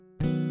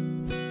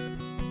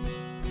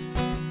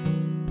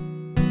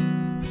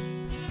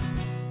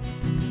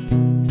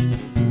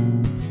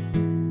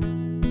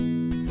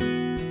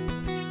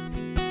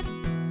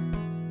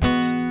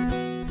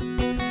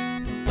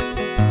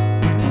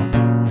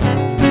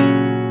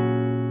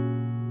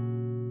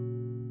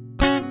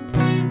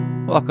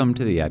Welcome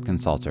to the Yadkin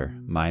Psalter.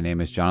 My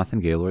name is Jonathan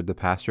Gaylord, the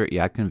pastor at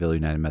Yadkinville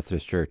United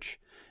Methodist Church.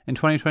 In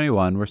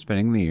 2021, we're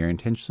spending the year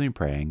intentionally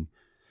praying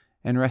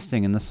and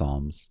resting in the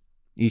Psalms.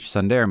 Each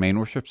Sunday, our main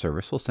worship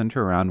service will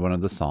center around one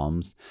of the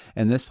Psalms,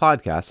 and this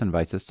podcast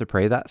invites us to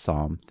pray that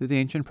Psalm through the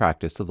ancient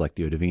practice of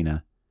Lectio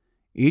Divina.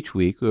 Each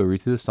week, we will read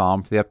through the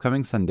Psalm for the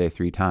upcoming Sunday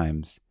 3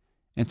 times,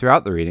 and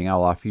throughout the reading,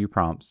 I'll offer you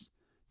prompts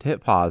to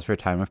hit pause for a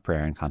time of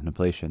prayer and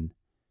contemplation.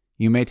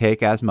 You may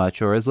take as much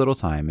or as little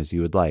time as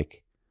you would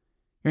like.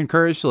 You're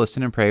encouraged to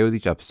listen and pray with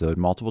each episode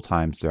multiple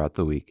times throughout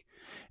the week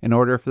in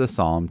order for the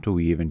psalm to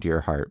weave into your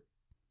heart.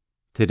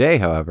 Today,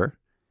 however,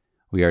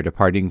 we are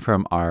departing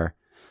from our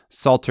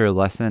Psalter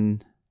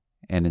lesson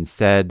and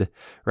instead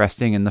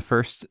resting in the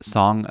first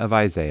song of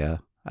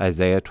Isaiah,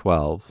 Isaiah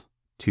 12,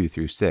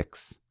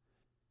 2-6.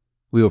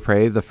 We will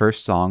pray the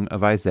first song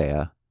of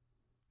Isaiah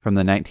from the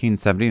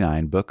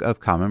 1979 Book of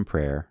Common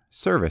Prayer,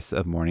 Service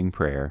of Morning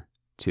Prayer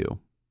 2.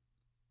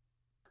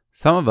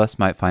 Some of us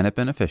might find it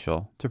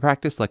beneficial to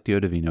practice Lectio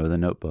Divina with a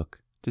notebook,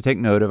 to take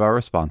note of our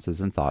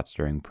responses and thoughts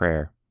during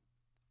prayer.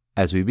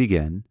 As we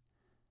begin,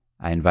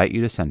 I invite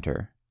you to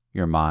center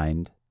your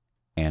mind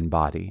and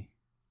body.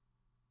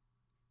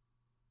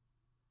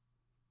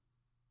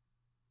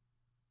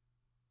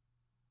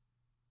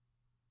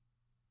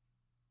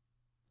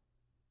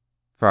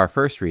 For our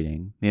first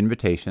reading, the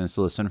invitation is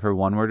to listen for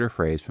one word or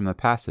phrase from the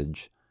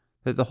passage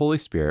that the Holy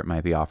Spirit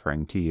might be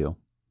offering to you.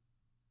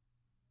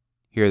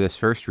 Hear this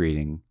first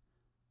reading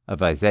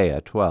of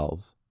Isaiah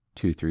 12,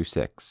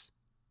 2-6.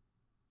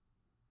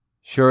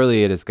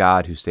 Surely it is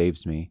God who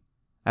saves me.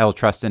 I will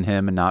trust in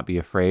him and not be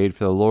afraid,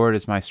 for the Lord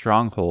is my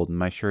stronghold and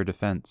my sure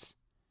defense,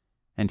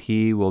 and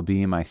he will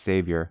be my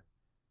Savior.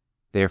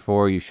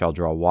 Therefore you shall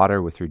draw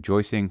water with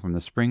rejoicing from the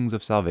springs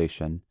of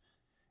salvation,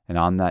 and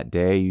on that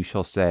day you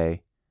shall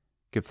say,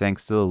 Give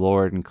thanks to the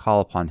Lord and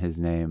call upon his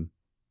name.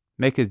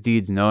 Make his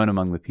deeds known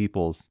among the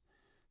peoples.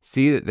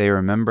 See that they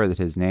remember that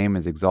his name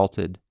is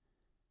exalted.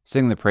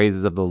 Sing the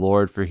praises of the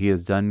Lord, for he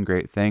has done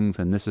great things,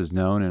 and this is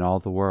known in all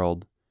the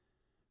world.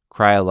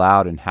 Cry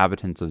aloud,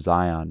 inhabitants of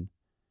Zion.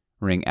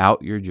 Ring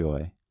out your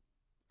joy,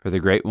 for the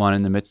great one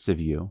in the midst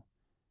of you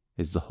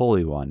is the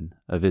Holy One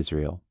of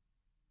Israel.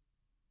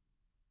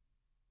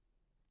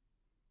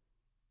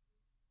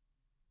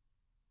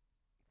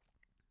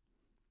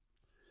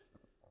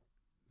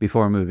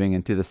 Before moving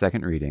into the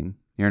second reading,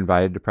 you're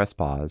invited to press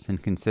pause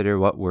and consider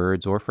what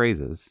words or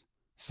phrases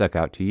stuck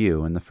out to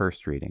you in the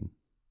first reading.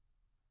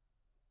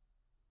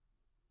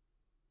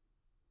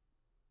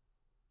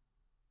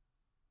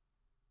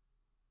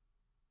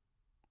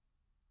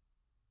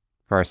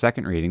 For our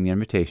second reading, the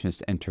invitation is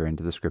to enter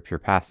into the scripture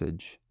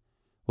passage.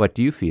 What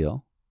do you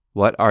feel?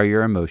 What are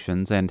your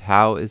emotions? And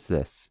how is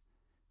this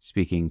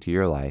speaking to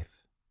your life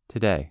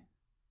today?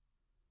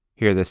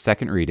 Hear the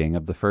second reading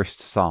of the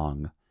first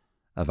song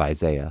of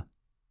Isaiah.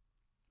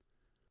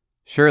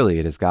 Surely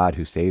it is God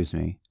who saves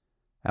me.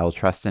 I will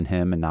trust in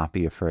him and not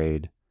be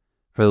afraid.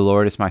 For the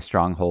Lord is my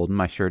stronghold and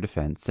my sure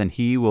defense, and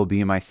he will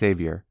be my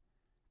Savior.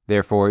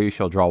 Therefore you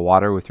shall draw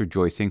water with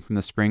rejoicing from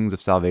the springs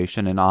of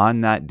salvation, and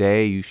on that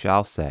day you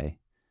shall say,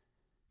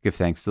 Give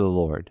thanks to the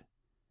Lord,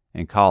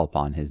 and call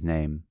upon his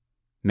name.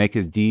 Make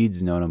his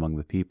deeds known among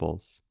the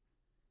peoples.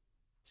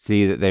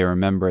 See that they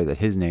remember that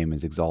his name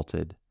is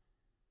exalted.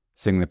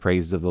 Sing the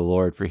praises of the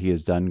Lord, for he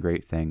has done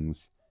great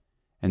things,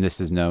 and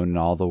this is known in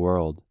all the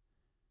world.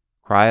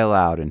 Cry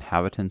aloud,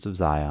 inhabitants of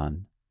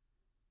Zion,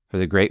 for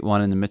the great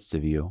one in the midst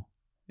of you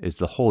is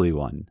the Holy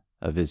One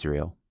of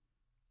Israel.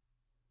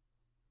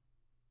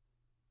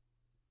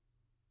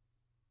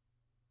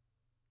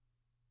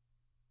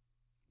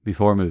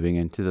 Before moving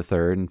into the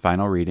third and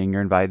final reading,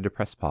 you're invited to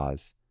press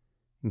pause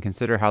and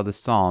consider how this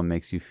psalm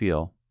makes you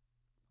feel,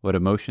 what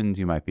emotions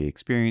you might be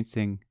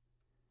experiencing,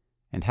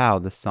 and how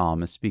this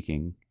psalm is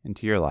speaking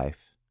into your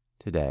life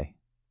today.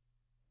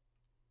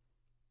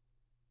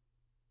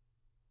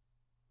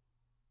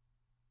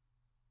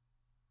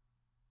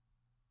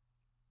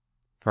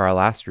 For our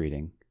last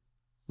reading,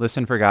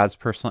 listen for God's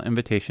personal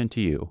invitation to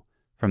you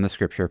from the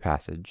scripture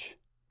passage.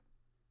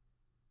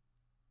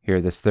 Hear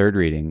this third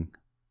reading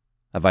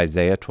of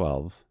Isaiah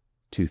 12,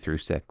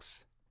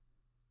 2-6.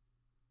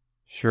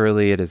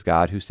 Surely it is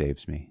God who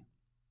saves me.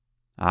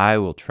 I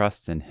will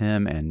trust in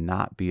him and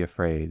not be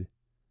afraid.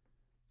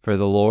 For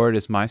the Lord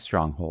is my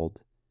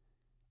stronghold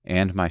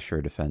and my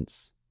sure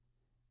defense,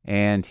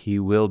 and he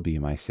will be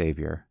my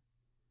Savior.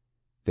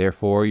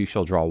 Therefore you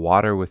shall draw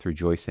water with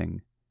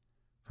rejoicing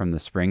from the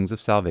springs of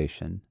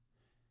salvation,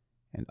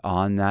 and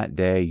on that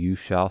day you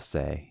shall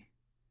say,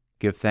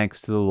 Give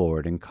thanks to the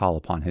Lord and call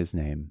upon his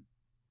name.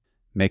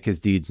 Make his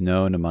deeds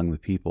known among the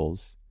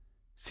peoples.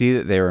 See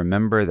that they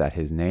remember that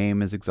his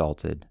name is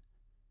exalted.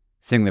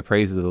 Sing the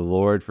praises of the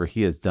Lord, for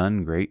he has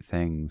done great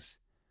things,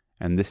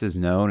 and this is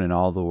known in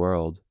all the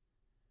world.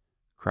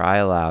 Cry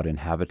aloud,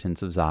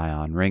 inhabitants of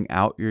Zion, ring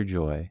out your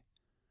joy,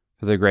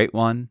 for the great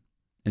one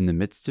in the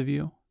midst of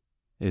you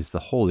is the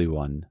Holy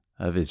One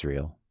of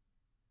Israel.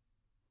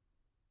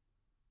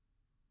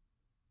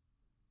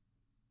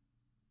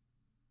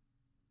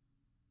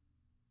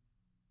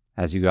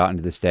 As you go out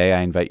into this day,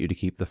 I invite you to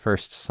keep the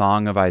first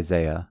song of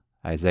Isaiah,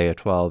 Isaiah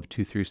 12,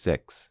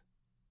 2-6,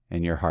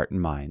 in your heart and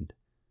mind.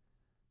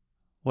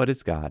 What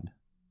is God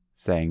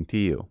saying to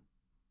you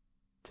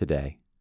today?